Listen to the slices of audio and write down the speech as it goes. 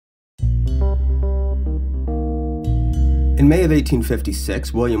In May of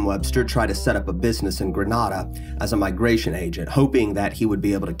 1856, William Webster tried to set up a business in Grenada as a migration agent, hoping that he would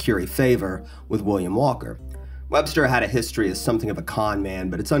be able to curry favor with William Walker. Webster had a history as something of a con man,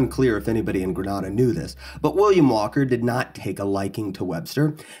 but it's unclear if anybody in Grenada knew this. But William Walker did not take a liking to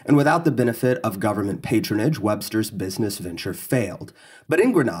Webster, and without the benefit of government patronage, Webster's business venture failed. But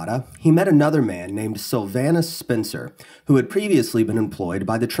in Grenada, he met another man named Sylvanus Spencer, who had previously been employed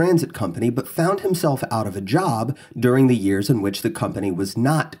by the transit company but found himself out of a job during the years in which the company was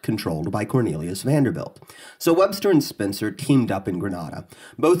not controlled by Cornelius Vanderbilt. So Webster and Spencer teamed up in Grenada,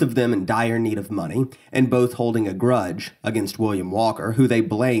 both of them in dire need of money, and both holding a grudge against William Walker, who they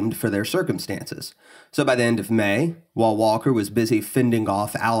blamed for their circumstances. So by the end of May, while Walker was busy fending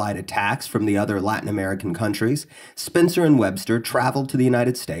off Allied attacks from the other Latin American countries, Spencer and Webster traveled to the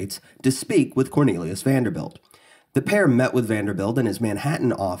United States to speak with Cornelius Vanderbilt. The pair met with Vanderbilt in his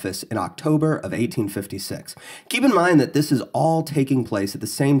Manhattan office in October of 1856. Keep in mind that this is all taking place at the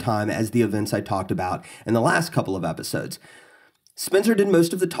same time as the events I talked about in the last couple of episodes. Spencer did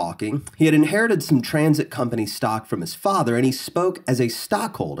most of the talking. He had inherited some transit company stock from his father, and he spoke as a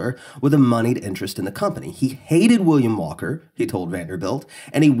stockholder with a moneyed interest in the company. He hated William Walker, he told Vanderbilt,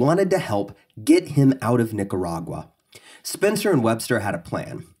 and he wanted to help get him out of Nicaragua. Spencer and Webster had a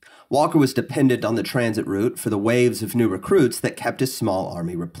plan. Walker was dependent on the transit route for the waves of new recruits that kept his small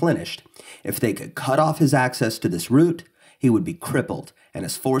army replenished. If they could cut off his access to this route, he would be crippled, and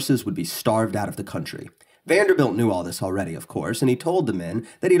his forces would be starved out of the country. Vanderbilt knew all this already, of course, and he told the men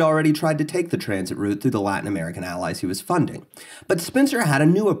that he'd already tried to take the transit route through the Latin American allies he was funding. But Spencer had a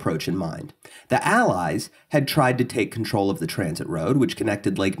new approach in mind. The allies had tried to take control of the transit road, which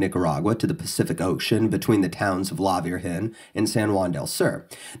connected Lake Nicaragua to the Pacific Ocean between the towns of La Virgen and San Juan del Sur.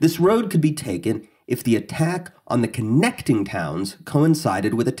 This road could be taken if the attack on the connecting towns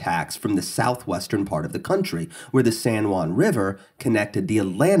coincided with attacks from the southwestern part of the country, where the San Juan River connected the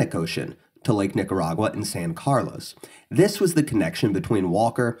Atlantic Ocean to Lake Nicaragua and San Carlos. This was the connection between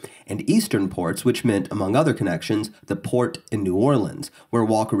Walker and eastern ports, which meant, among other connections, the port in New Orleans, where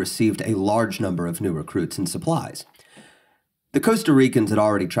Walker received a large number of new recruits and supplies. The Costa Ricans had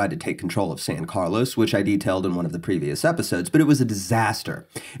already tried to take control of San Carlos, which I detailed in one of the previous episodes, but it was a disaster.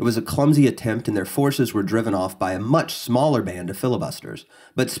 It was a clumsy attempt, and their forces were driven off by a much smaller band of filibusters.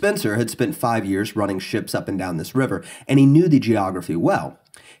 But Spencer had spent 5 years running ships up and down this river, and he knew the geography well.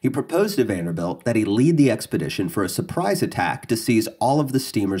 He proposed to Vanderbilt that he lead the expedition for a surprise attack to seize all of the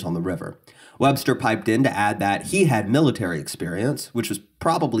steamers on the river. Webster piped in to add that he had military experience, which was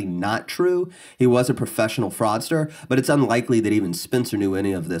probably not true. He was a professional fraudster, but it's unlikely that even Spencer knew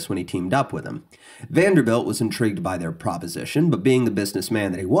any of this when he teamed up with him. Vanderbilt was intrigued by their proposition, but being the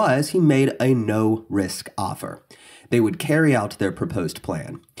businessman that he was, he made a no-risk offer. They would carry out their proposed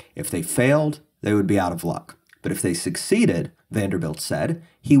plan. If they failed, they would be out of luck. But if they succeeded, Vanderbilt said,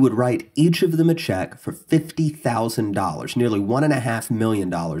 he would write each of them a check for $50,000, nearly $1.5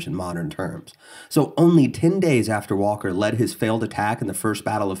 million in modern terms. So only 10 days after Walker led his failed attack in the First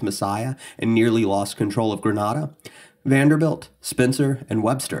Battle of Masaya and nearly lost control of Grenada, Vanderbilt, Spencer, and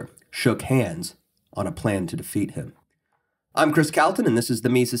Webster shook hands on a plan to defeat him. I'm Chris Calton, and this is the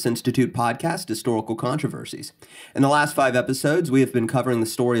Mises Institute podcast, Historical Controversies. In the last 5 episodes, we have been covering the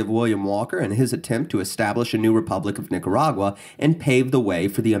story of William Walker and his attempt to establish a new Republic of Nicaragua and pave the way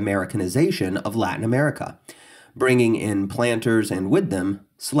for the Americanization of Latin America, bringing in planters and with them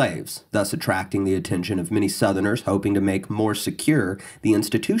slaves, thus attracting the attention of many Southerners hoping to make more secure the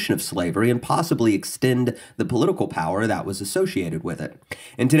institution of slavery and possibly extend the political power that was associated with it.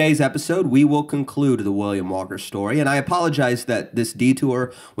 In today's episode, we will conclude the William Walker story, and I apologize that this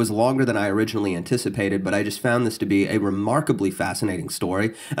detour was longer than I originally anticipated, but I just found this to be a remarkably fascinating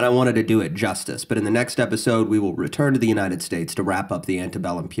story, and I wanted to do it justice. But in the next episode, we will return to the United States to wrap up the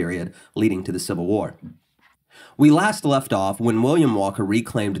antebellum period leading to the Civil War. We last left off when William Walker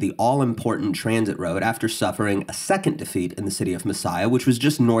reclaimed the all-important transit road after suffering a second defeat in the city of Masaya, which was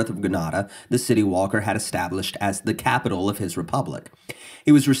just north of Grenada, the city Walker had established as the capital of his republic.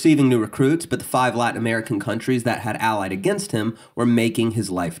 He was receiving new recruits, but the 5 Latin American countries that had allied against him were making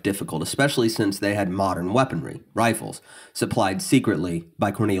his life difficult, especially since they had modern weaponry, rifles, supplied secretly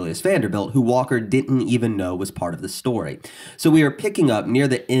by Cornelius Vanderbilt, who Walker didn't even know was part of the story. So we are picking up near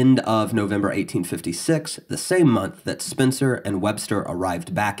the end of November 1856, the same month that Spencer and Webster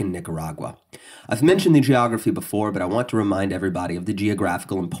arrived back in Nicaragua. I've mentioned the geography before, but I want to remind everybody of the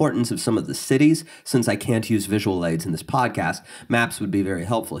geographical importance of some of the cities. Since I can't use visual aids in this podcast, maps would be very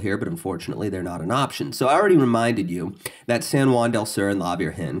helpful here, but unfortunately they're not an option. So I already reminded you that San Juan del Sur and La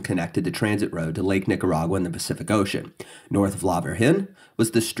Virgen connected the transit road to Lake Nicaragua in the Pacific Ocean. North of La Virgen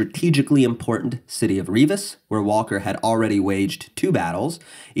was the strategically important city of Rivas, where Walker had already waged 2 battles,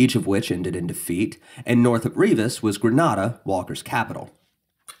 each of which ended in defeat, and north of Rivas was Granada, Walker's capital.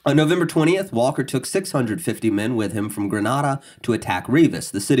 On November 20th, Walker took 650 men with him from Granada to attack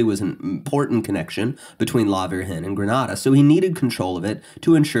Rivas. The city was an important connection between La Virgen and Granada, so he needed control of it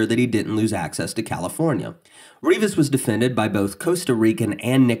to ensure that he didn't lose access to California. Rivas was defended by both Costa Rican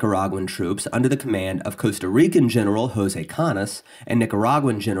and Nicaraguan troops under the command of Costa Rican General Jose Canas and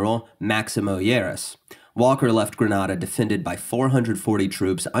Nicaraguan General Maximo Lleras. Walker left Granada defended by 440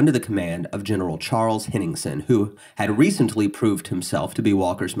 troops under the command of General Charles Henningsen, who had recently proved himself to be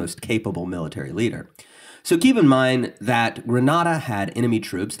Walker's most capable military leader. So keep in mind that Granada had enemy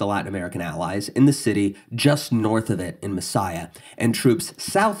troops, the Latin American allies, in the city just north of it in Masaya, and troops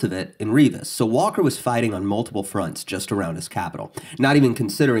south of it in Rivas. So Walker was fighting on multiple fronts just around his capital, not even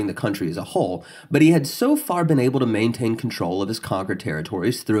considering the country as a whole, but he had so far been able to maintain control of his conquered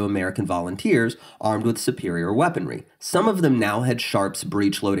territories through American volunteers armed with superior weaponry. Some of them now had Sharps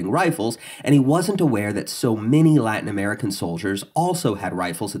breech-loading rifles, and he wasn't aware that so many Latin American soldiers also had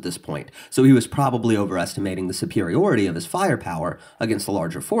rifles at this point, so he was probably overestimating the superiority of his firepower against the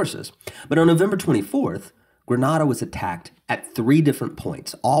larger forces. But on November 24th, Granada was attacked at 3 different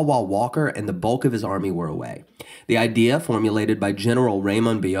points, all while Walker and the bulk of his army were away. The idea, formulated by General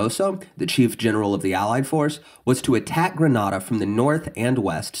Ramon Belloso, the chief general of the Allied force, was to attack Granada from the north and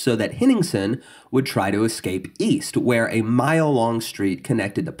west so that Henningsen would try to escape east, where a mile-long street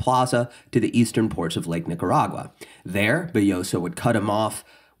connected the plaza to the eastern ports of Lake Nicaragua. There, Belloso would cut him off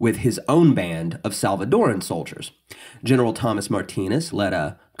with his own band of Salvadoran soldiers. General Thomas Martinez led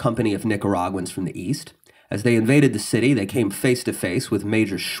a company of Nicaraguans from the east. As they invaded the city, they came face to face with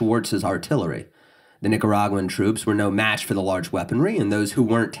Major Schwartz's artillery. The Nicaraguan troops were no match for the large weaponry, and those who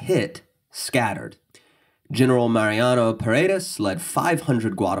weren't hit scattered. General Mariano Paredes led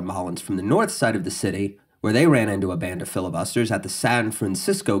 500 Guatemalans from the north side of the city, where they ran into a band of filibusters at the San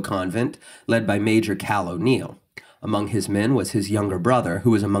Francisco convent led by Major Cal O'Neill. Among his men was his younger brother,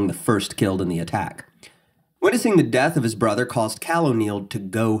 who was among the first killed in the attack. Witnessing the death of his brother caused Cal O'Neill to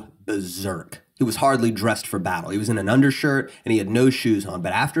go berserk. He was hardly dressed for battle. He was in an undershirt and he had no shoes on.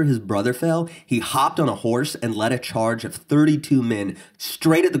 But after his brother fell, he hopped on a horse and led a charge of 32 men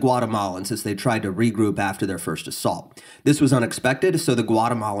straight at the Guatemalans as they tried to regroup after their first assault. This was unexpected, so the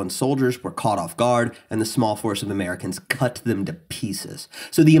Guatemalan soldiers were caught off guard and the small force of Americans cut them to pieces.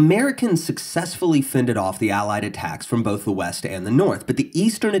 So the Americans successfully fended off the Allied attacks from both the west and the north, but the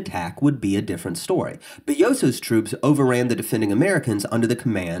eastern attack would be a different story. Belloso's troops overran the defending Americans under the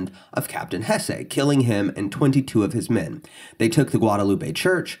command of Captain Hesse, killing him and 22 of his men. They took the Guadalupe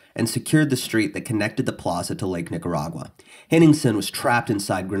Church and secured the street that connected the plaza to Lake Nicaragua. Henningsen was trapped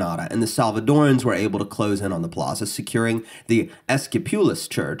inside Granada, and the Salvadorans were able to close in on the plaza, securing the Esquipulas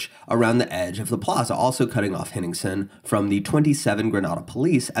Church around the edge of the plaza, also cutting off Henningsen from the 27 Granada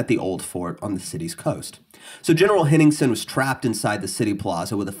police at the old fort on the city's coast. So General Henningsen was trapped inside the city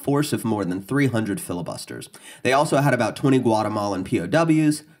plaza with a force of more than 300 filibusters. They also had about 20 Guatemalan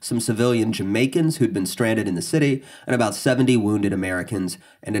POWs, some civilian Jamaicans who'd been stranded in the city, and about 70 wounded Americans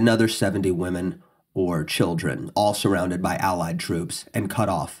and another 70 women or children, all surrounded by Allied troops and cut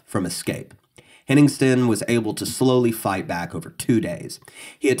off from escape. Henningsen was able to slowly fight back over 2 days.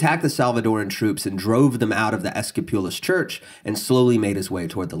 He attacked the Salvadoran troops and drove them out of the Esquipulas Church and slowly made his way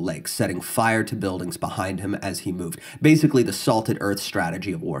toward the lake, setting fire to buildings behind him as he moved, basically the salted earth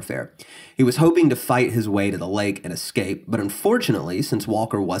strategy of warfare. He was hoping to fight his way to the lake and escape, but unfortunately, since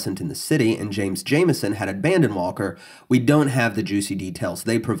Walker wasn't in the city and James Jameson had abandoned Walker, we don't have the juicy details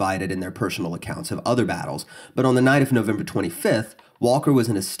they provided in their personal accounts of other battles. But on the night of November 25th, Walker was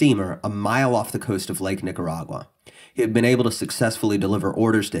in a steamer a mile off the coast of Lake Nicaragua. He had been able to successfully deliver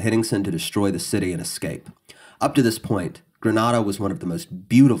orders to Henningsen to destroy the city and escape. Up to this point, Granada was one of the most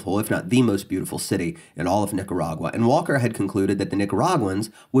beautiful, if not the most beautiful city in all of Nicaragua, and Walker had concluded that the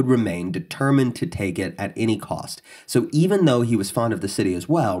Nicaraguans would remain determined to take it at any cost. So even though he was fond of the city as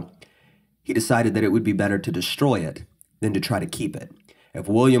well, he decided that it would be better to destroy it than to try to keep it. If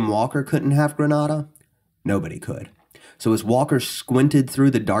William Walker couldn't have Granada, nobody could. So as Walker squinted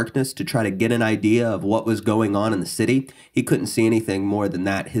through the darkness to try to get an idea of what was going on in the city, he couldn't see anything more than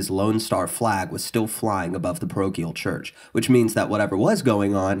that his Lone Star flag was still flying above the parochial church, which means that whatever was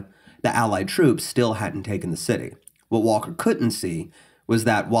going on the Allied troops still hadn't taken the city. What Walker couldn't see was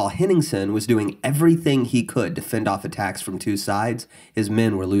that while Henningsen was doing everything he could to fend off attacks from two sides, his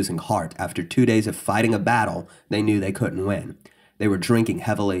men were losing heart after 2 days of fighting a battle they knew they couldn't win. They were drinking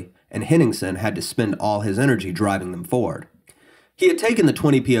heavily, and Henningsen had to spend all his energy driving them forward. He had taken the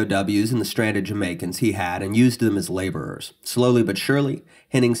 20 POWs and the stranded Jamaicans he had and used them as laborers. Slowly but surely,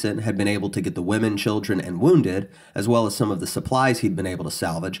 Henningsen had been able to get the women, children, and wounded, as well as some of the supplies he'd been able to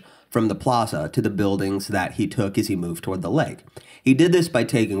salvage, from the plaza to the buildings that he took as he moved toward the lake. He did this by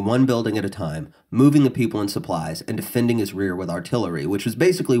taking one building at a time, moving the people and supplies, and defending his rear with artillery, which was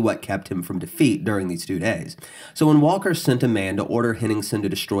basically what kept him from defeat during these 2 days. So when Walker sent a man to order Henningsen to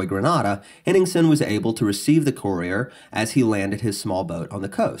destroy Grenada, Henningsen was able to receive the courier as he landed his small boat on the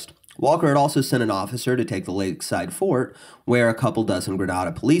coast. Walker had also sent an officer to take the lakeside fort, where a couple dozen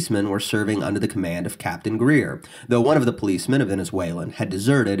Grenada policemen were serving under the command of Captain Greer, though one of the policemen, a Venezuelan, had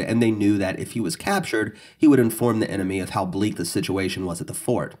deserted, and they knew that if he was captured, he would inform the enemy of how bleak the situation was at the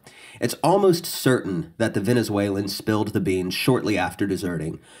fort. It's almost certain that the Venezuelan spilled the beans shortly after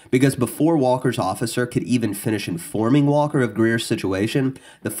deserting, because before Walker's officer could even finish informing Walker of Greer's situation,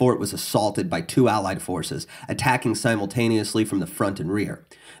 the fort was assaulted by two Allied forces, attacking simultaneously from the front and rear.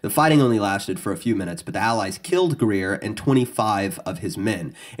 The fighting only lasted for a few minutes, but the Allies killed Greer and 25 of his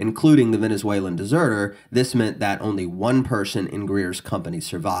men, including the Venezuelan deserter. This meant that only one person in Greer's company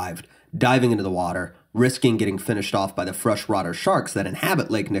survived, diving into the water, risking getting finished off by the freshwater sharks that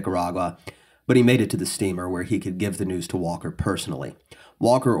inhabit Lake Nicaragua, but he made it to the steamer where he could give the news to Walker personally.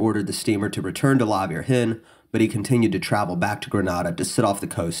 Walker ordered the steamer to return to La Virgen, but he continued to travel back to Grenada to sit off the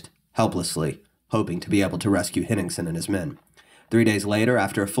coast, helplessly, hoping to be able to rescue Henningsen and his men. 3 days later,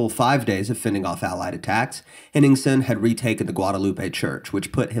 after a full 5 days of fending off Allied attacks, Henningsen had retaken the Guadalupe Church,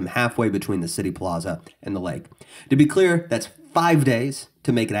 which put him halfway between the city plaza and the lake. To be clear, that's 5 days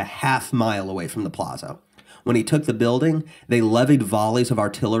to make it a half-mile away from the plaza. When he took the building, they levied volleys of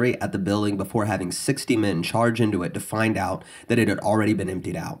artillery at the building before having 60 men charge into it to find out that it had already been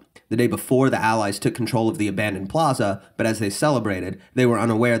emptied out. The day before, the Allies took control of the abandoned plaza, but as they celebrated, they were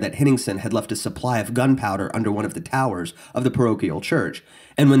unaware that Henningsen had left a supply of gunpowder under one of the towers of the parochial church.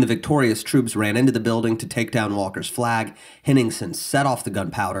 And when the victorious troops ran into the building to take down Walker's flag, Henningsen set off the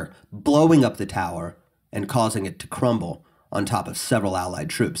gunpowder, blowing up the tower and causing it to crumble on top of several Allied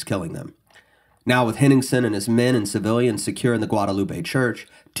troops, killing them. Now, with Henningsen and his men and civilians secure in the Guadalupe Church,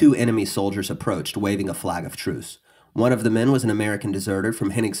 two enemy soldiers approached, waving a flag of truce. One of the men was an American deserter from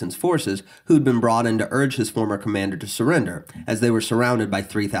Henningsen's forces who'd been brought in to urge his former commander to surrender, as they were surrounded by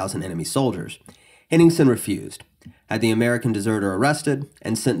 3,000 enemy soldiers. Henningsen refused, had the American deserter arrested,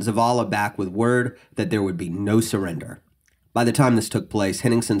 and sent Zavala back with word that there would be no surrender. By the time this took place,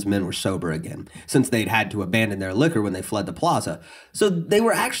 Henningsen's men were sober again, since they'd had to abandon their liquor when they fled the plaza, so they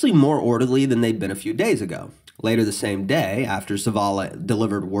were actually more orderly than they'd been a few days ago. Later the same day, after Zavala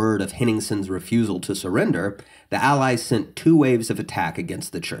delivered word of Henningsen's refusal to surrender, the Allies sent two waves of attack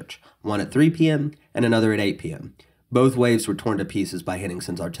against the church, one at 3 p.m. and another at 8 p.m. Both waves were torn to pieces by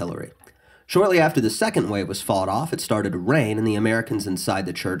Henningsen's artillery. Shortly after the second wave was fought off, it started to rain, and the Americans inside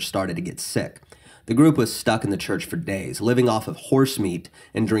the church started to get sick. The group was stuck in the church for days, living off of horse meat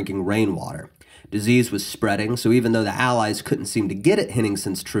and drinking rainwater. Disease was spreading, so even though the Allies couldn't seem to get at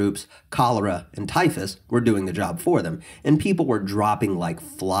Henningsen's troops, cholera and typhus were doing the job for them, and people were dropping like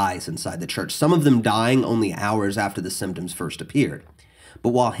flies inside the church, some of them dying only hours after the symptoms first appeared. But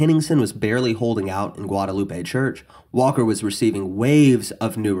while Henningsen was barely holding out in Guadalupe Church, Walker was receiving waves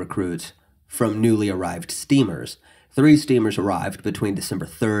of new recruits from newly arrived steamers. 3 steamers arrived between December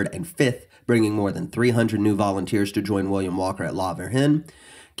 3rd and 5th, bringing more than 300 new volunteers to join William Walker at La Virgen.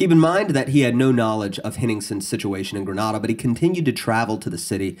 Keep in mind that he had no knowledge of Henningsen's situation in Grenada, but he continued to travel to the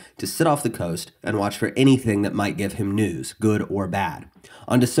city to sit off the coast and watch for anything that might give him news, good or bad.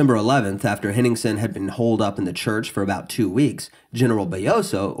 On December 11th, after Henningsen had been holed up in the church for about 2 weeks, General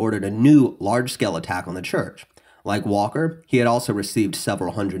Belloso ordered a new large-scale attack on the church. Like Walker, he had also received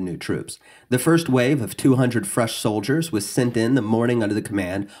several hundred new troops. The first wave of 200 fresh soldiers was sent in the morning under the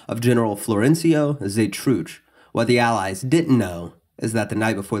command of General Florencio Zeitruch. What the Allies didn't know is that the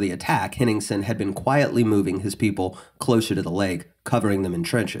night before the attack, Henningsen had been quietly moving his people closer to the lake, covering them in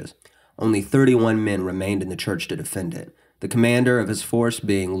trenches. Only 31 men remained in the church to defend it, the commander of his force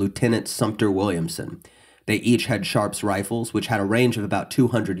being Lieutenant Sumter Williamson. They each had Sharps rifles, which had a range of about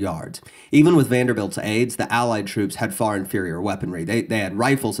 200 yards. Even with Vanderbilt's aids, the Allied troops had far inferior weaponry. They had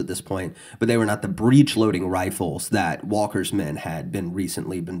rifles at this point, but they were not the breech-loading rifles that Walker's men had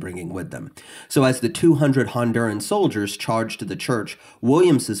recently been bringing with them. So as the 200 Honduran soldiers charged to the church,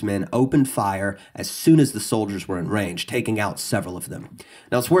 Williams's men opened fire as soon as the soldiers were in range, taking out several of them.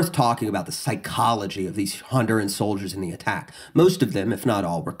 Now, it's worth talking about the psychology of these Honduran soldiers in the attack. Most of them, if not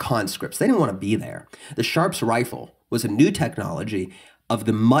all, were conscripts. They didn't want to be there. The Sharps rifle was a new technology of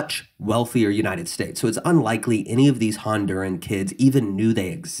the much wealthier United States. So it's unlikely any of these Honduran kids even knew they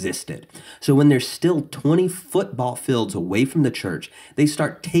existed. So when they're still 20 football fields away from the church, they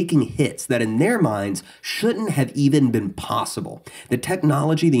start taking hits that in their minds shouldn't have even been possible. The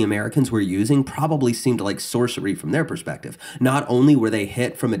technology the Americans were using probably seemed like sorcery from their perspective. Not only were they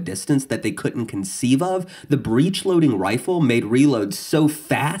hit from a distance that they couldn't conceive of, the breech-loading rifle made reloads so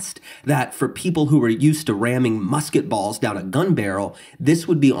fast that for people who were used to ramming musket balls down a gun barrel, this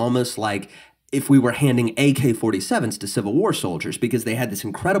would be almost like if we were handing AK-47s to Civil War soldiers, because they had this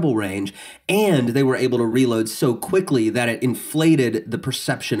incredible range and they were able to reload so quickly that it inflated the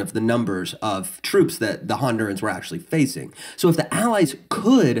perception of the numbers of troops that the Hondurans were actually facing. So if the Allies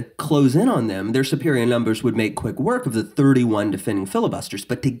could close in on them, their superior numbers would make quick work of the 31 defending filibusters.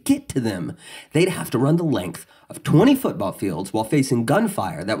 But to get to them, they'd have to run the length of 20 football fields while facing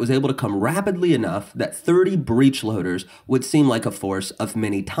gunfire that was able to come rapidly enough that 30 breech loaders would seem like a force of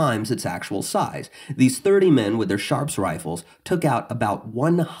many times its actual size. These 30 men with their Sharps rifles took out about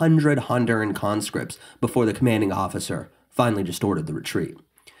 100 Honduran conscripts before the commanding officer finally just ordered the retreat.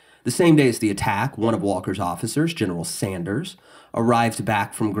 The same day as the attack, one of Walker's officers, General Sanders, arrived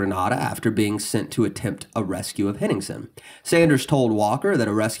back from Grenada after being sent to attempt a rescue of Henningsen. Sanders told Walker that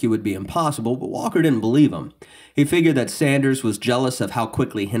a rescue would be impossible, but Walker didn't believe him. He figured that Sanders was jealous of how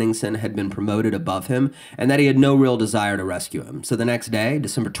quickly Henningsen had been promoted above him and that he had no real desire to rescue him. So the next day,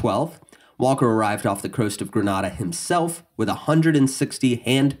 December 12th, Walker arrived off the coast of Grenada himself with 160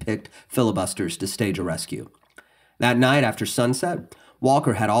 hand-picked filibusters to stage a rescue. That night after sunset,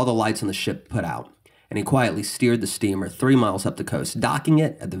 Walker had all the lights on the ship put out, and he quietly steered the steamer 3 miles up the coast, docking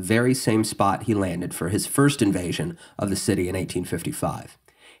it at the very same spot he landed for his first invasion of the city in 1855.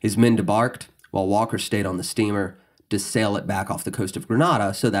 His men debarked, while Walker stayed on the steamer to sail it back off the coast of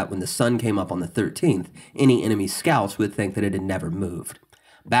Grenada so that when the sun came up on the 13th, any enemy scouts would think that it had never moved.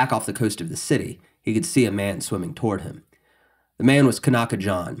 Back off the coast of the city, he could see a man swimming toward him. The man was Kanaka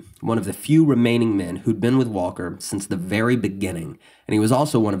John, one of the few remaining men who'd been with Walker since the very beginning, and he was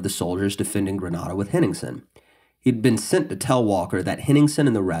also one of the soldiers defending Grenada with Henningsen. He'd been sent to tell Walker that Henningsen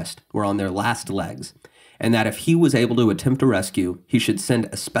and the rest were on their last legs, and that if he was able to attempt a rescue, he should send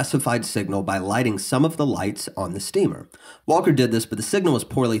a specified signal by lighting some of the lights on the steamer. Walker did this, but the signal was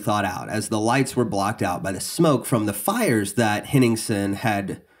poorly thought out, as the lights were blocked out by the smoke from the fires that Henningsen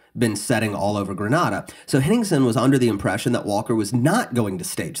had been setting all over Grenada. So Henningsen was under the impression that Walker was not going to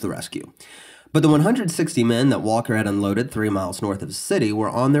stage the rescue. But the 160 men that Walker had unloaded 3 miles north of the city were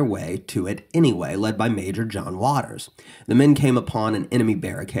on their way to it anyway, led by Major John Waters. The men came upon an enemy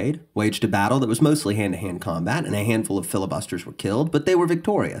barricade, waged a battle that was mostly hand-to-hand combat, and a handful of filibusters were killed, but they were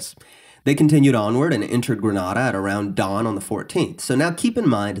victorious. They continued onward and entered Grenada at around dawn on the 14th. So now keep in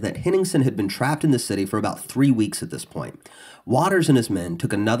mind that Henningsen had been trapped in the city for about 3 weeks at this point. Waters and his men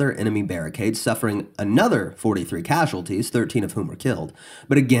took another enemy barricade, suffering another 43 casualties, 13 of whom were killed.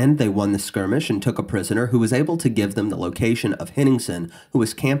 But again, they won the skirmish and took a prisoner who was able to give them the location of Henningsen, who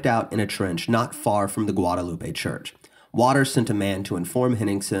was camped out in a trench not far from the Guadalupe church. Waters sent a man to inform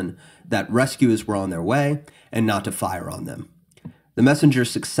Henningsen that rescuers were on their way and not to fire on them. The messenger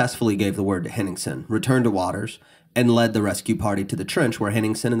successfully gave the word to Henningsen, returned to Waters, and led the rescue party to the trench where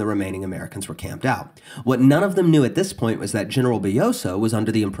Henningsen and the remaining Americans were camped out. What none of them knew at this point was that General Belloso was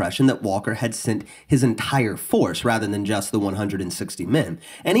under the impression that Walker had sent his entire force rather than just the 160 men,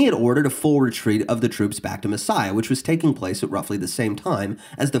 and he had ordered a full retreat of the troops back to Messiah, which was taking place at roughly the same time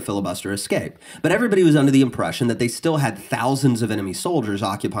as the filibuster escape. But everybody was under the impression that they still had thousands of enemy soldiers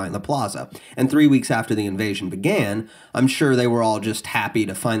occupying the plaza, and 3 weeks after the invasion began, I'm sure they were all just happy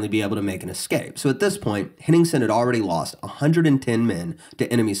to finally be able to make an escape. So at this point, Henningsen had already lost 110 men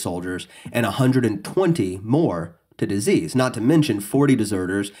to enemy soldiers and 120 more to disease, not to mention 40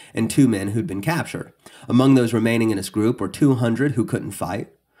 deserters and 2 men who'd been captured. Among those remaining in his group were 200 who couldn't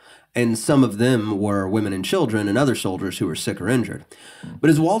fight, and some of them were women and children and other soldiers who were sick or injured.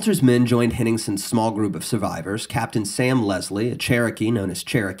 But as Walter's men joined Henningsen's small group of survivors, Captain Sam Leslie, a Cherokee known as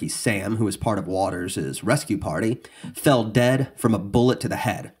Cherokee Sam, who was part of Waters' rescue party, fell dead from a bullet to the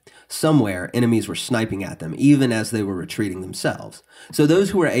head. Somewhere, enemies were sniping at them, even as they were retreating themselves. So those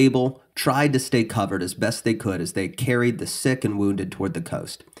who were able tried to stay covered as best they could as they carried the sick and wounded toward the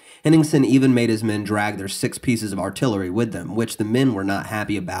coast. Henningsen even made his men drag their 6 pieces of artillery with them, which the men were not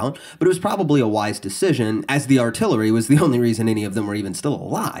happy about, but it was probably a wise decision, as the artillery was the only reason any of them were even still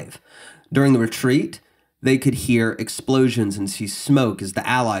alive. During the retreat, they could hear explosions and see smoke as the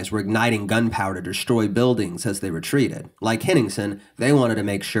Allies were igniting gunpowder to destroy buildings as they retreated. Like Henningsen, they wanted to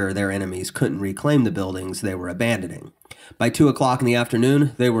make sure their enemies couldn't reclaim the buildings they were abandoning. By 2 o'clock in the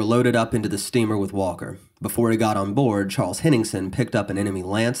afternoon, they were loaded up into the steamer with Walker. Before he got on board, Charles Henningsen picked up an enemy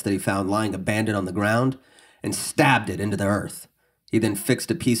lance that he found lying abandoned on the ground and stabbed it into the earth. He then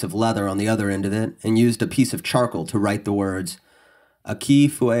fixed a piece of leather on the other end of it and used a piece of charcoal to write the words, "Aquí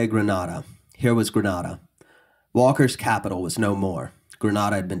fue Granada." Here was Granada. Walker's capital was no more.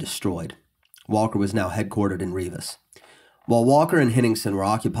 Granada had been destroyed. Walker was now headquartered in Rivas. While Walker and Henningsen were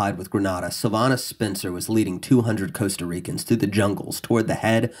occupied with Granada, Sylvanus Spencer was leading 200 Costa Ricans through the jungles toward the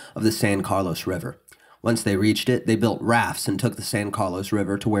head of the San Carlos River. Once they reached it, they built rafts and took the San Carlos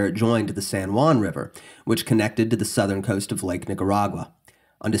River to where it joined the San Juan River, which connected to the southern coast of Lake Nicaragua.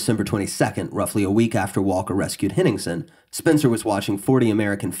 On December 22nd, roughly a week after Walker rescued Henningsen, Spencer was watching 40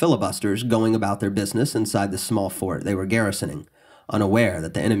 American filibusters going about their business inside the small fort they were garrisoning, unaware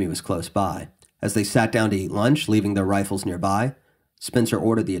that the enemy was close by. As they sat down to eat lunch, leaving their rifles nearby, Spencer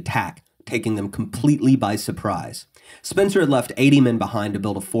ordered the attack, taking them completely by surprise. Spencer had left 80 men behind to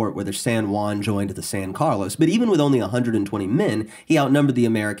build a fort where the San Juan joined the San Carlos, but even with only 120 men, he outnumbered the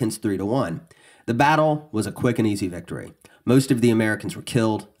Americans 3-1. The battle was a quick and easy victory. Most of the Americans were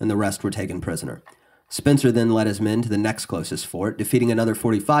killed, and the rest were taken prisoner. Spencer then led his men to the next closest fort, defeating another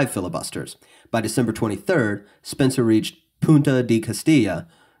 45 filibusters. By December 23rd, Spencer reached Punta de Castilla,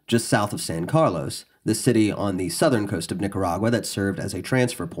 just south of San Carlos, the city on the southern coast of Nicaragua that served as a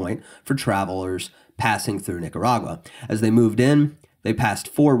transfer point for travelers passing through Nicaragua. As they moved in, they passed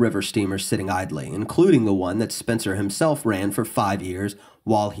 4 river steamers sitting idly, including the one that Spencer himself ran for 5 years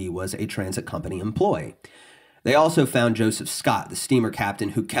while he was a transit company employee. They also found Joseph Scott, the steamer captain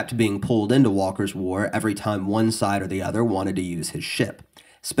who kept being pulled into Walker's war every time one side or the other wanted to use his ship.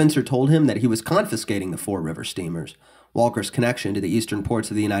 Spencer told him that he was confiscating the 4 river steamers. Walker's connection to the eastern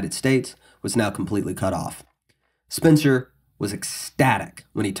ports of the United States was now completely cut off. Spencer was ecstatic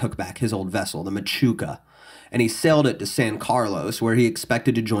when he took back his old vessel, the Machuca, and he sailed it to San Carlos, where he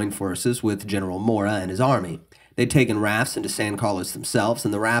expected to join forces with General Mora and his army. They'd taken rafts into San Carlos themselves,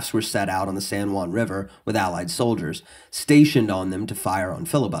 and the rafts were set out on the San Juan River with Allied soldiers, stationed on them to fire on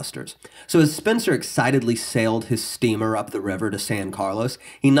filibusters. So as Spencer excitedly sailed his steamer up the river to San Carlos,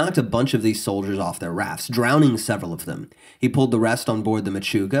 he knocked a bunch of these soldiers off their rafts, drowning several of them. He pulled the rest on board the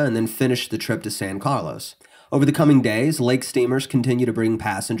Machuca and then finished the trip to San Carlos. Over the coming days, lake steamers continued to bring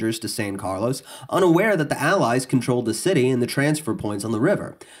passengers to San Carlos, unaware that the Allies controlled the city and the transfer points on the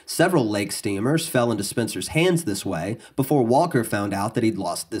river. Several lake steamers fell into Spencer's hands this way before Walker found out that he'd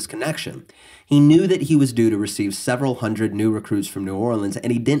lost this connection. He knew that he was due to receive several hundred new recruits from New Orleans,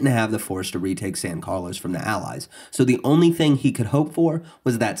 and he didn't have the force to retake San Carlos from the Allies. So the only thing he could hope for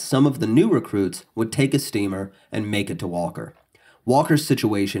was that some of the new recruits would take a steamer and make it to Walker. Walker's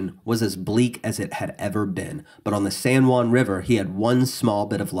situation was as bleak as it had ever been, but on the San Juan River he had one small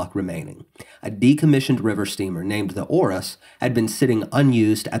bit of luck remaining. A decommissioned river steamer named the Horus had been sitting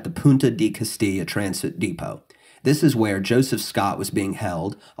unused at the Punta de Castilla transit depot. This is where Joseph Scott was being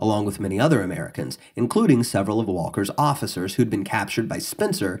held, along with many other Americans, including several of Walker's officers who'd been captured by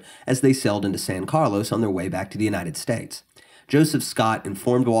Spencer as they sailed into San Carlos on their way back to the United States. Joseph Scott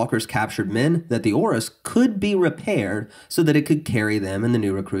informed Walker's captured men that the Horus could be repaired so that it could carry them and the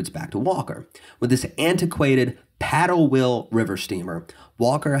new recruits back to Walker. With this antiquated paddle wheel river steamer,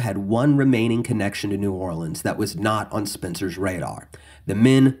 Walker had one remaining connection to New Orleans that was not on Spencer's radar. The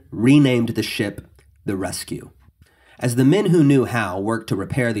men renamed the ship the Rescue. As the men who knew how worked to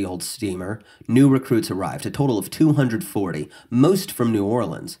repair the old steamer, new recruits arrived, a total of 240, most from New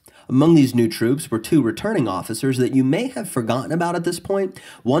Orleans. Among these new troops were 2 returning officers that you may have forgotten about at this point.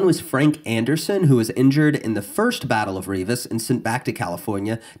 One was Frank Anderson, who was injured in the first Battle of Rivas and sent back to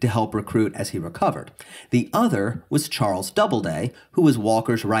California to help recruit as he recovered. The other was Charles Doubleday, who was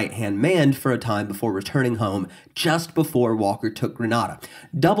Walker's right-hand man for a time before returning home just before Walker took Granada.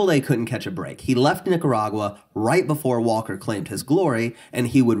 Doubleday couldn't catch a break. He left Nicaragua right before Walker claimed his glory, and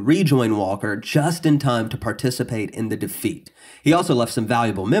he would rejoin Walker just in time to participate in the defeat. He also left some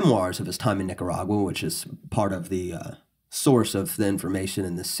valuable memoirs of his time in Nicaragua, which is part of the source of the information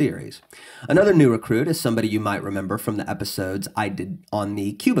in this series. Another new recruit is somebody you might remember from the episodes I did on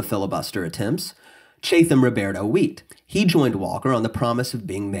the Cuba filibuster attempts, Chatham Roberto Wheat. He joined Walker on the promise of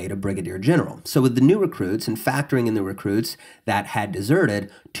being made a brigadier general. So with the new recruits and factoring in the recruits that had deserted,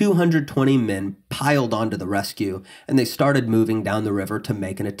 220 men piled onto the rescue, and they started moving down the river to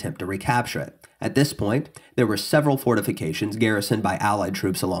make an attempt to recapture it. At this point, there were several fortifications garrisoned by Allied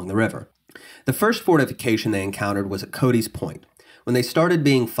troops along the river. The first fortification they encountered was at Cody's Point. When they started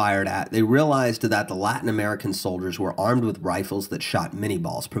being fired at, they realized that the Latin American soldiers were armed with rifles that shot mini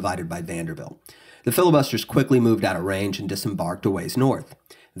balls provided by Vanderbilt. The filibusters quickly moved out of range and disembarked a ways north.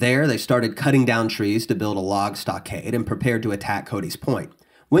 There, they started cutting down trees to build a log stockade and prepared to attack Cody's Point.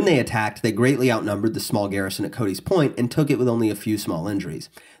 When they attacked, they greatly outnumbered the small garrison at Cody's Point and took it with only a few small injuries.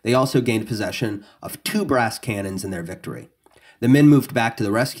 They also gained possession of 2 brass cannons in their victory. The men moved back to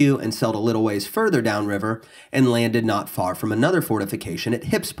the rescue and sailed a little ways further downriver and landed not far from another fortification at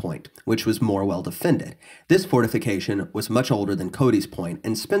Hips Point, which was more well defended. This fortification was much older than Cody's Point,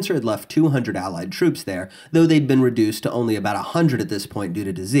 and Spencer had left 200 Allied troops there, though they'd been reduced to only about 100 at this point due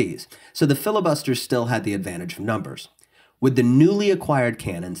to disease, so the filibusters still had the advantage of numbers. With the newly acquired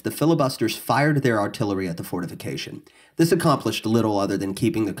cannons, the filibusters fired their artillery at the fortification. This accomplished little other than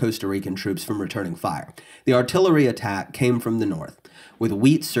keeping the Costa Rican troops from returning fire. The artillery attack came from the north, with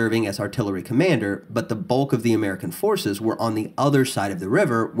Wheat serving as artillery commander, but the bulk of the American forces were on the other side of the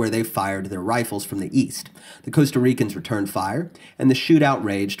river where they fired their rifles from the east. The Costa Ricans returned fire, and the shootout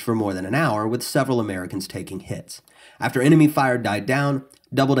raged for more than an hour, with several Americans taking hits. After enemy fire died down,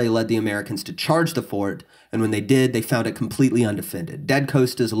 Doubleday led the Americans to charge the fort, and when they did, they found it completely undefended. Dead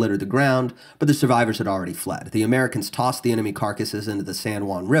Costas littered the ground, but the survivors had already fled. The Americans tossed the enemy carcasses into the San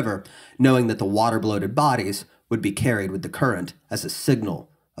Juan River, knowing that the water-bloated bodies would be carried with the current as a signal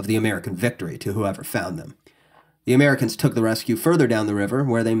of the American victory to whoever found them. The Americans took the rescue further down the river,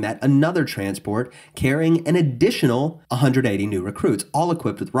 where they met another transport carrying an additional 180 new recruits, all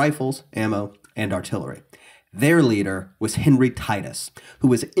equipped with rifles, ammo, and artillery. Their leader was Henry Titus, who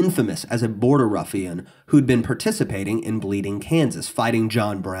was infamous as a border ruffian who'd been participating in Bleeding Kansas, fighting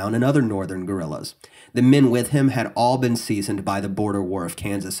John Brown and other northern guerrillas. The men with him had all been seasoned by the border war of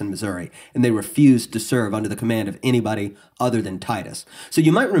Kansas and Missouri, and they refused to serve under the command of anybody other than Titus. So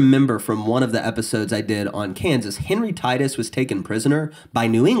you might remember from one of the episodes I did on Kansas, Henry Titus was taken prisoner by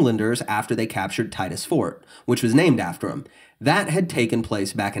New Englanders after they captured Titus Fort, which was named after him. That had taken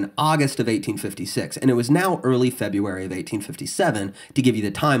place back in August of 1856, and it was now early February of 1857 to give you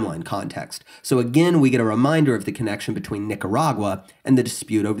the timeline context. So again, we get a reminder of the connection between Nicaragua and the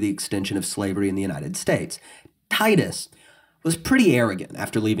dispute over the extension of slavery in the United States. Titus was pretty arrogant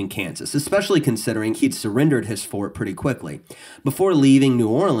after leaving Kansas, especially considering he'd surrendered his fort pretty quickly. Before leaving New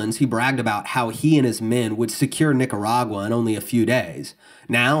Orleans, he bragged about how he and his men would secure Nicaragua in only a few days.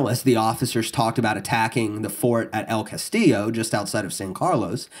 Now, as the officers talked about attacking the fort at El Castillo, just outside of San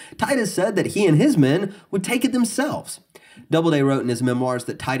Carlos, Titus said that he and his men would take it themselves. Doubleday wrote in his memoirs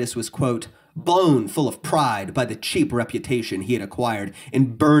that Titus was, quote, blown full of pride by the cheap reputation he had acquired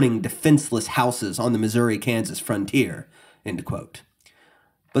in burning defenseless houses on the Missouri-Kansas frontier, end quote.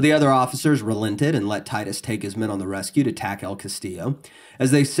 But the other officers relented and let Titus take his men on the rescue to attack El Castillo.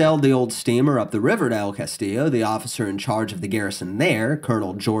 As they sailed the old steamer up the river to El Castillo, the officer in charge of the garrison there,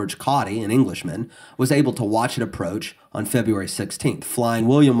 Colonel George Cauty, an Englishman, was able to watch it approach on February 16th, flying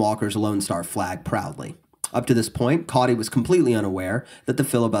William Walker's Lone Star flag proudly. Up to this point, Cauty was completely unaware that the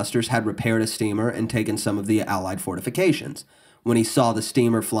filibusters had repaired a steamer and taken some of the Allied fortifications. When he saw the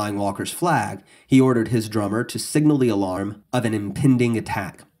steamer flying Walker's flag, he ordered his drummer to signal the alarm of an impending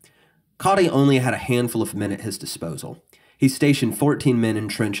attack. Cauty only had a handful of men at his disposal. He stationed 14 men in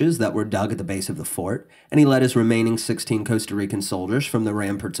trenches that were dug at the base of the fort, and he led his remaining 16 Costa Rican soldiers from the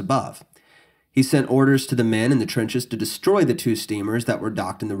ramparts above. He sent orders to the men in the trenches to destroy the 2 steamers that were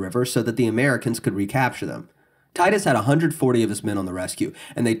docked in the river so that the Americans could recapture them. Titus had 140 of his men on the rescue,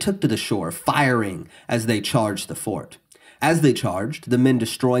 and they took to the shore, firing as they charged the fort. As they charged, the men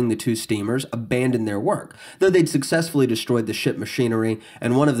destroying the 2 steamers abandoned their work, though they'd successfully destroyed the ship machinery,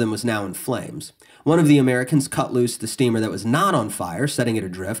 and one of them was now in flames. One of the Americans cut loose the steamer that was not on fire, setting it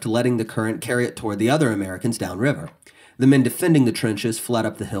adrift, letting the current carry it toward the other Americans downriver. The men defending the trenches fled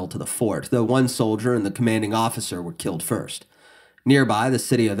up the hill to the fort, though one soldier and the commanding officer were killed first. Nearby, the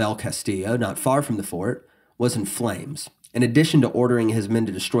city of El Castillo, not far from the fort, was in flames. In addition to ordering his men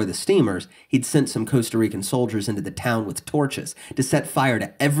to destroy the steamers, he'd sent some Costa Rican soldiers into the town with torches to set fire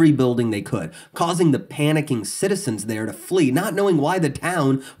to every building they could, causing the panicking citizens there to flee, not knowing why the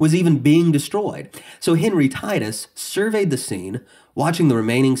town was even being destroyed. So Henry Titus surveyed the scene, watching the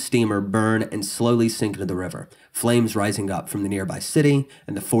remaining steamer burn and slowly sink into the river, flames rising up from the nearby city,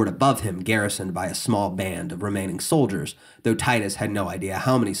 and the fort above him garrisoned by a small band of remaining soldiers, though Titus had no idea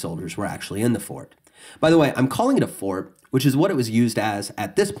how many soldiers were actually in the fort. By the way, I'm calling it a fort, which is what it was used as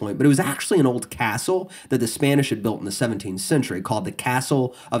at this point, but it was actually an old castle that the Spanish had built in the 17th century called the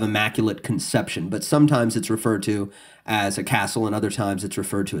Castle of Immaculate Conception, but sometimes it's referred to as a castle and other times it's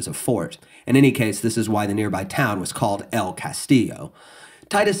referred to as a fort. In any case, this is why the nearby town was called El Castillo.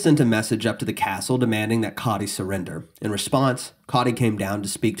 Titus sent a message up to the castle demanding that Caudy surrender. In response, Caudy came down to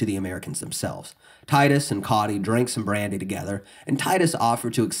speak to the Americans themselves. Titus and Caudy drank some brandy together, and Titus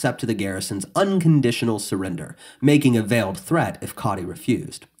offered to accept the garrison's unconditional surrender, making a veiled threat if Caudy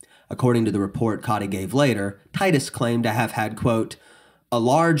refused. According to the report Caudy gave later, Titus claimed to have had, quote, a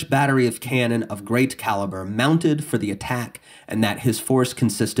large battery of cannon of great caliber mounted for the attack, and that his force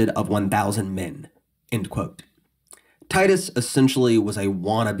consisted of 1,000 men, end quote. Titus essentially was a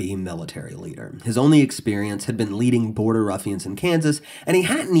wannabe military leader. His only experience had been leading border ruffians in Kansas, and he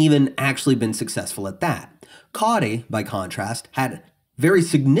hadn't even actually been successful at that. Caudy, by contrast, had very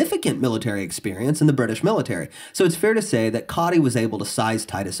significant military experience in the British military, so it's fair to say that Caudy was able to size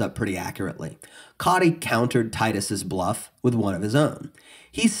Titus up pretty accurately. Caudy countered Titus's bluff with one of his own.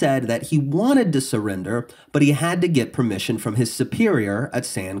 He said that he wanted to surrender, but he had to get permission from his superior at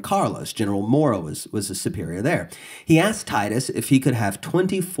San Carlos. General Mora was the superior there. He asked Titus if he could have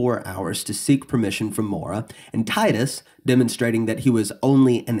 24 hours to seek permission from Mora, and Titus, demonstrating that he was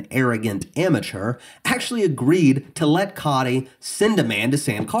only an arrogant amateur, actually agreed to let Caudy send a man to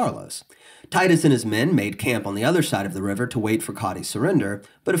San Carlos. Titus and his men made camp on the other side of the river to wait for Caudy's surrender,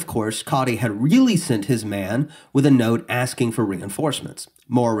 but of course, Caudy had really sent his man with a note asking for reinforcements.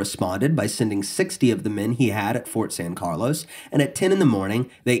 Mora responded by sending 60 of the men he had at Fort San Carlos, and at 10 in the morning,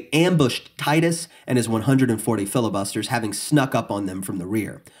 they ambushed Titus and his 140 filibusters, having snuck up on them from the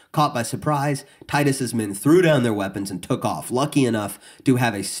rear. Caught by surprise, Titus's men threw down their weapons and took off, lucky enough to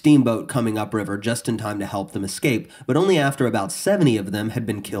have a steamboat coming upriver just in time to help them escape, but only after about 70 of them had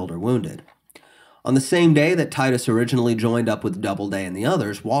been killed or wounded. On the same day that Titus originally joined up with Doubleday and the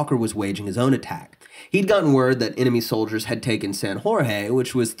others, Walker was waging his own attack. He'd gotten word that enemy soldiers had taken San Jorge,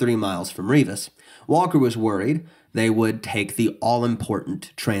 which was 3 miles from Rivas. Walker was worried they would take the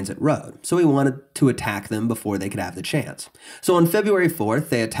all-important transit road, so he wanted to attack them before they could have the chance. So on February 4th,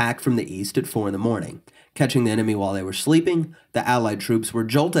 they attacked from the east at 4 in the morning. Catching the enemy while they were sleeping, the Allied troops were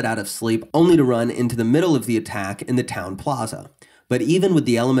jolted out of sleep only to run into the middle of the attack in the town plaza. But even with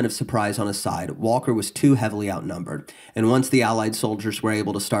the element of surprise on his side, Walker was too heavily outnumbered, and once the Allied soldiers were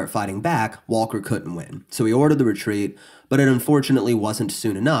able to start fighting back, Walker couldn't win. So he ordered the retreat, but it unfortunately wasn't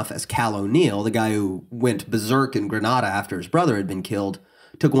soon enough, as Cal O'Neill, the guy who went berserk in Grenada after his brother had been killed,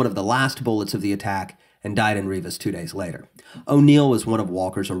 took one of the last bullets of the attack and died in Rivas 2 days later. O'Neill was one of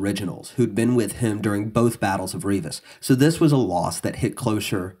Walker's originals, who'd been with him during both battles of Rivas, so this was a loss that hit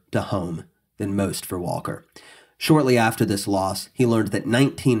closer to home than most for Walker. Shortly after this loss, he learned that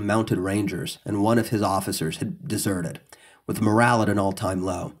 19 mounted rangers and one of his officers had deserted. With morale at an all-time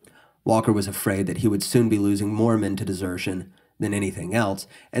low, Walker was afraid that he would soon be losing more men to desertion than anything else,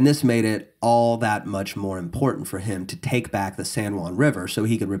 and this made it all that much more important for him to take back the San Juan River so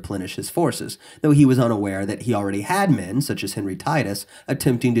he could replenish his forces, though he was unaware that he already had men, such as Henry Titus,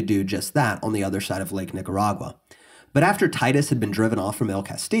 attempting to do just that on the other side of Lake Nicaragua. But after Titus had been driven off from El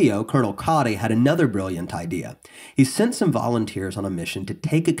Castillo, Colonel Caudy had another brilliant idea. He sent some volunteers on a mission to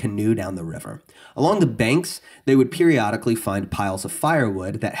take a canoe down the river. Along the banks, they would periodically find piles of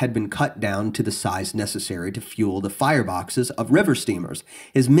firewood that had been cut down to the size necessary to fuel the fireboxes of river steamers.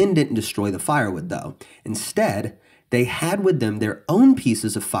 His men didn't destroy the firewood, though. Instead, they had with them their own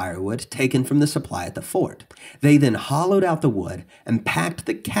pieces of firewood taken from the supply at the fort. They then hollowed out the wood and packed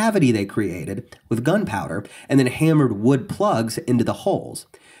the cavity they created with gunpowder and then hammered wood plugs into the holes.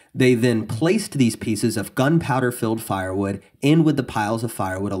 They then placed these pieces of gunpowder-filled firewood in with the piles of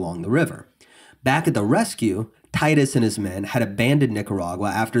firewood along the river. Back at the rescue, Titus and his men had abandoned Nicaragua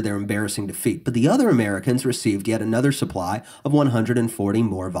after their embarrassing defeat, but the other Americans received yet another supply of 140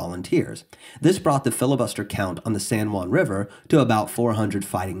 more volunteers. This brought the filibuster count on the San Juan River to about 400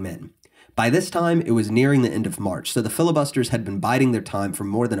 fighting men. By this time, it was nearing the end of March, so the filibusters had been biding their time for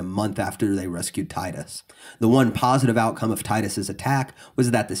more than a month after they rescued Titus. The one positive outcome of Titus's attack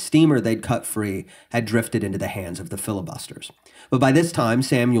was that the steamer they'd cut free had drifted into the hands of the filibusters. But by this time,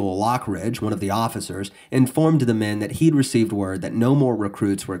 Samuel Lockridge, one of the officers, informed the men that he'd received word that no more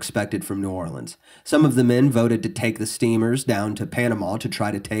recruits were expected from New Orleans. Some of the men voted to take the steamers down to Panama to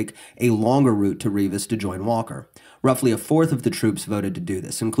try to take a longer route to Rivas to join Walker. Roughly a fourth of the troops voted to do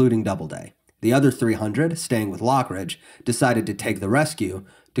this, including Doubleday. The other 300, staying with Lockridge, decided to take the rescue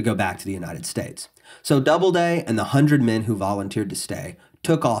to go back to the United States. So Doubleday and the 100 men who volunteered to stay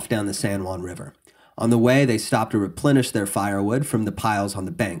took off down the San Juan River. On the way, they stopped to replenish their firewood from the piles on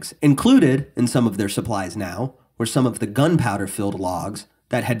the banks. Included in some of their supplies now were some of the gunpowder-filled logs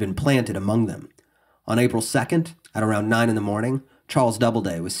that had been planted among them. On April 2nd, at around 9 in the morning, Charles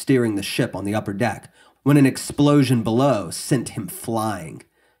Doubleday was steering the ship on the upper deck when an explosion below sent him flying.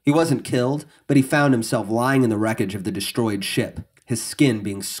 He wasn't killed, but he found himself lying in the wreckage of the destroyed ship, his skin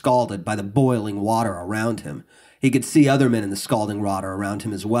being scalded by the boiling water around him. He could see other men in the scalding water around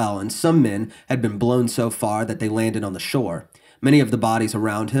him as well, and some men had been blown so far that they landed on the shore. Many of the bodies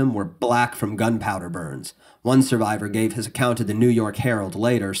around him were black from gunpowder burns. One survivor gave his account to the New York Herald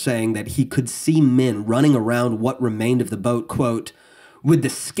later, saying that he could see men running around what remained of the boat, quote, with the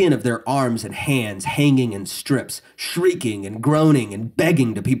skin of their arms and hands hanging in strips, shrieking and groaning and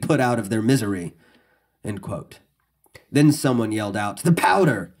begging to be put out of their misery, end quote. Then someone yelled out, "The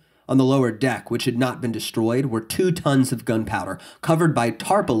powder!" On the lower deck, which had not been destroyed, were 2 tons of gunpowder, covered by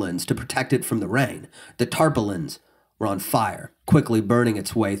tarpaulins to protect it from the rain. The tarpaulins were on fire, quickly burning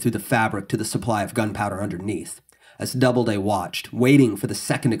its way through the fabric to the supply of gunpowder underneath. As Doubleday watched, waiting for the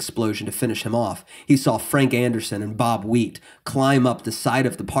second explosion to finish him off, he saw Frank Anderson and Bob Wheat climb up the side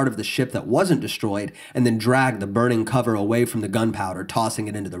of the part of the ship that wasn't destroyed and then drag the burning cover away from the gunpowder, tossing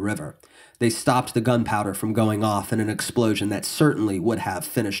it into the river. They stopped the gunpowder from going off in an explosion that certainly would have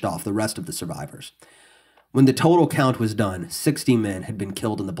finished off the rest of the survivors. When the total count was done, 60 men had been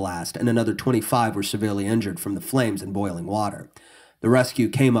killed in the blast, and another 25 were severely injured from the flames and boiling water. The rescue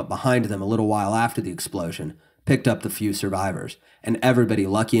came up behind them a little while after the explosion, picked up the few survivors, and everybody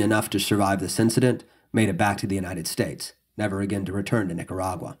lucky enough to survive this incident made it back to the United States, never again to return to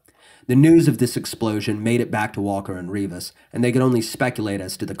Nicaragua. The news of this explosion made it back to Walker and Rivas, and they could only speculate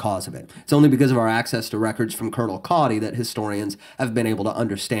as to the cause of it. It's only because of our access to records from Colonel Cawdy that historians have been able to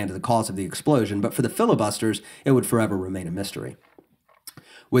understand the cause of the explosion, but for the filibusters, it would forever remain a mystery.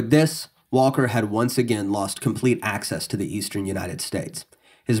 With this, Walker had once again lost complete access to the eastern United States.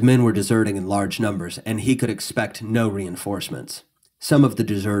 His men were deserting in large numbers, and he could expect no reinforcements. Some of the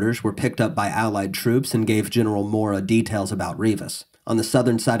deserters were picked up by Allied troops and gave General Mora details about Rivas. On the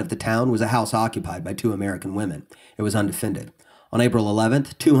southern side of the town was a house occupied by 2 American women. It was undefended. On April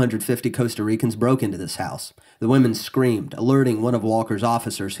 11th, 250 Costa Ricans broke into this house. The women screamed, alerting one of Walker's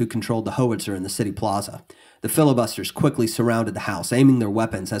officers who controlled the howitzer in the city plaza. The filibusters quickly surrounded the house, aiming their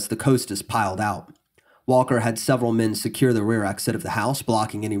weapons as the Costas piled out. Walker had several men secure the rear exit of the house,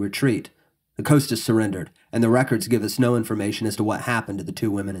 blocking any retreat. The Costas surrendered, and the records give us no information as to what happened to the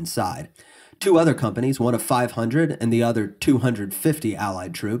 2 women inside. 2 other companies, one of 500 and the other 250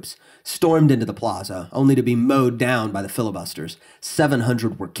 Allied troops, stormed into the plaza, only to be mowed down by the filibusters.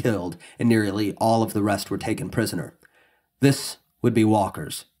 700 were killed, and nearly all of the rest were taken prisoner. This would be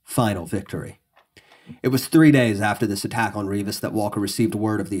Walker's final victory. It was 3 days after this attack on Rivas that Walker received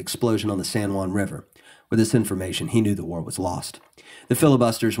word of the explosion on the San Juan River. With this information, he knew the war was lost. The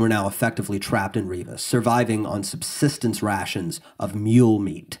filibusters were now effectively trapped in Rivas, surviving on subsistence rations of mule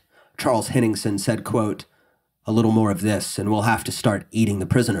meat. Charles Henningsen said, quote, "A little more of this, and we'll have to start eating the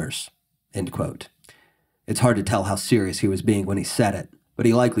prisoners," end quote. It's hard to tell how serious he was being when he said it, but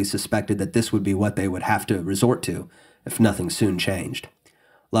he likely suspected that this would be what they would have to resort to if nothing soon changed.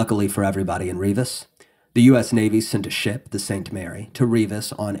 Luckily for everybody in Rivas, the U.S. Navy sent a ship, the St. Mary, to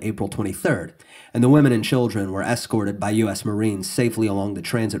Rivas on April 23rd, and the women and children were escorted by U.S. Marines safely along the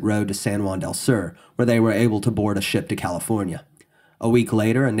transit road to San Juan del Sur, where they were able to board a ship to California. A week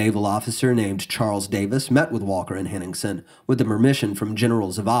later, a naval officer named Charles Davis met with Walker and Henningsen with the permission from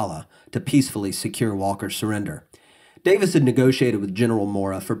General Zavala to peacefully secure Walker's surrender. Davis had negotiated with General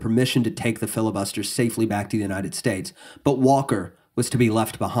Mora for permission to take the filibusters safely back to the United States, but Walker was to be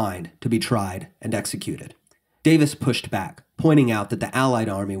left behind to be tried and executed. Davis pushed back, pointing out that the Allied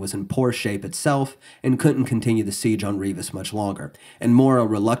army was in poor shape itself and couldn't continue the siege on Rivas much longer, and Mora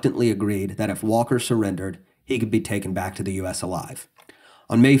reluctantly agreed that if Walker surrendered, he could be taken back to the U.S. alive.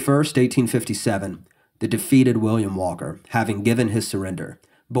 On May 1st, 1857, the defeated William Walker, having given his surrender,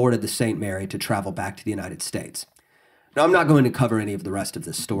 boarded the St. Mary to travel back to the United States. Now, I'm not going to cover any of the rest of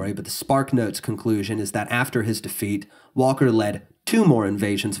this story, but the SparkNotes conclusion is that after his defeat, Walker led 2 more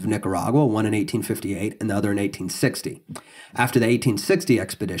invasions of Nicaragua, one in 1858 and the other in 1860. After the 1860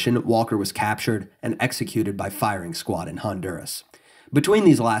 expedition, Walker was captured and executed by firing squad in Honduras. Between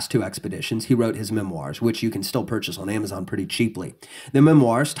these last 2 expeditions, he wrote his memoirs, which you can still purchase on Amazon pretty cheaply. The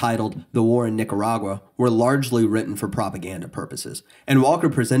memoirs, titled The War in Nicaragua, were largely written for propaganda purposes, and Walker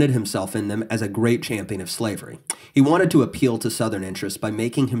presented himself in them as a great champion of slavery. He wanted to appeal to Southern interests by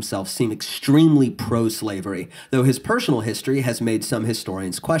making himself seem extremely pro-slavery, though his personal history has made some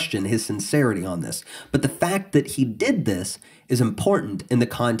historians question his sincerity on this. But the fact that he did this is important in the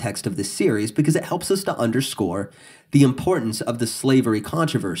context of this series because it helps us to underscore the importance of the slavery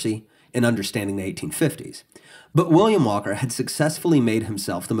controversy in understanding the 1850s. But William Walker had successfully made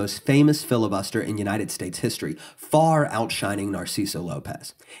himself the most famous filibuster in United States history, far outshining Narciso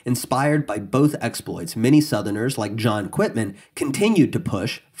Lopez. Inspired by both exploits, many Southerners like John Quitman continued to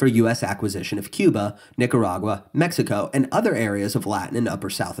push for U.S. acquisition of Cuba, Nicaragua, Mexico, and other areas of Latin and Upper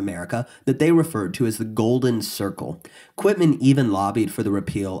South America that they referred to as the Golden Circle. Quitman even lobbied for the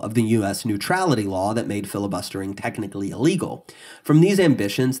repeal of the U.S. neutrality law that made filibustering technically illegal. From these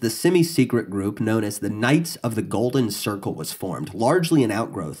ambitions, the semi-secret group known as the Knights of the Golden Circle was formed, largely an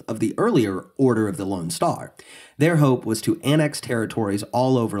outgrowth of the earlier Order of the Lone Star. Their hope was to annex territories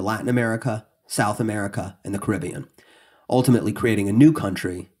all over Latin America, South America, and the Caribbean, ultimately creating a new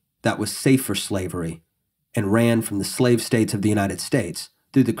country that was safe for slavery and ran from the slave states of the United States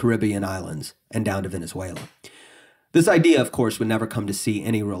through the Caribbean islands and down to Venezuela. This idea, of course, would never come to see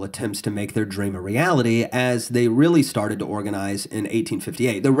any real attempts to make their dream a reality, as they really started to organize in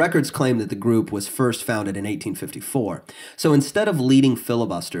 1858. The records claim that the group was first founded in 1854. So instead of leading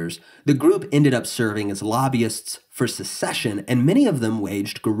filibusters, the group ended up serving as lobbyists for secession, and many of them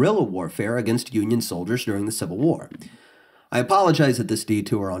waged guerrilla warfare against Union soldiers during the Civil War. I apologize that this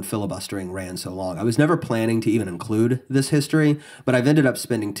detour on filibustering ran so long. I was never planning to even include this history, but I've ended up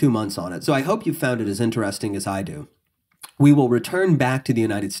spending 2 months on it, so I hope you found it as interesting as I do. We will return back to the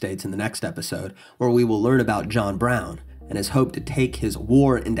United States in the next episode, where we will learn about John Brown and his hope to take his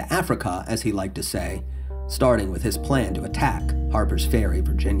war into Africa, as he liked to say, starting with his plan to attack Harper's Ferry,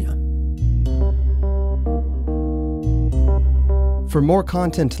 Virginia. For more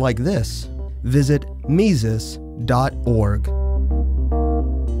content like this, visit Mises.org.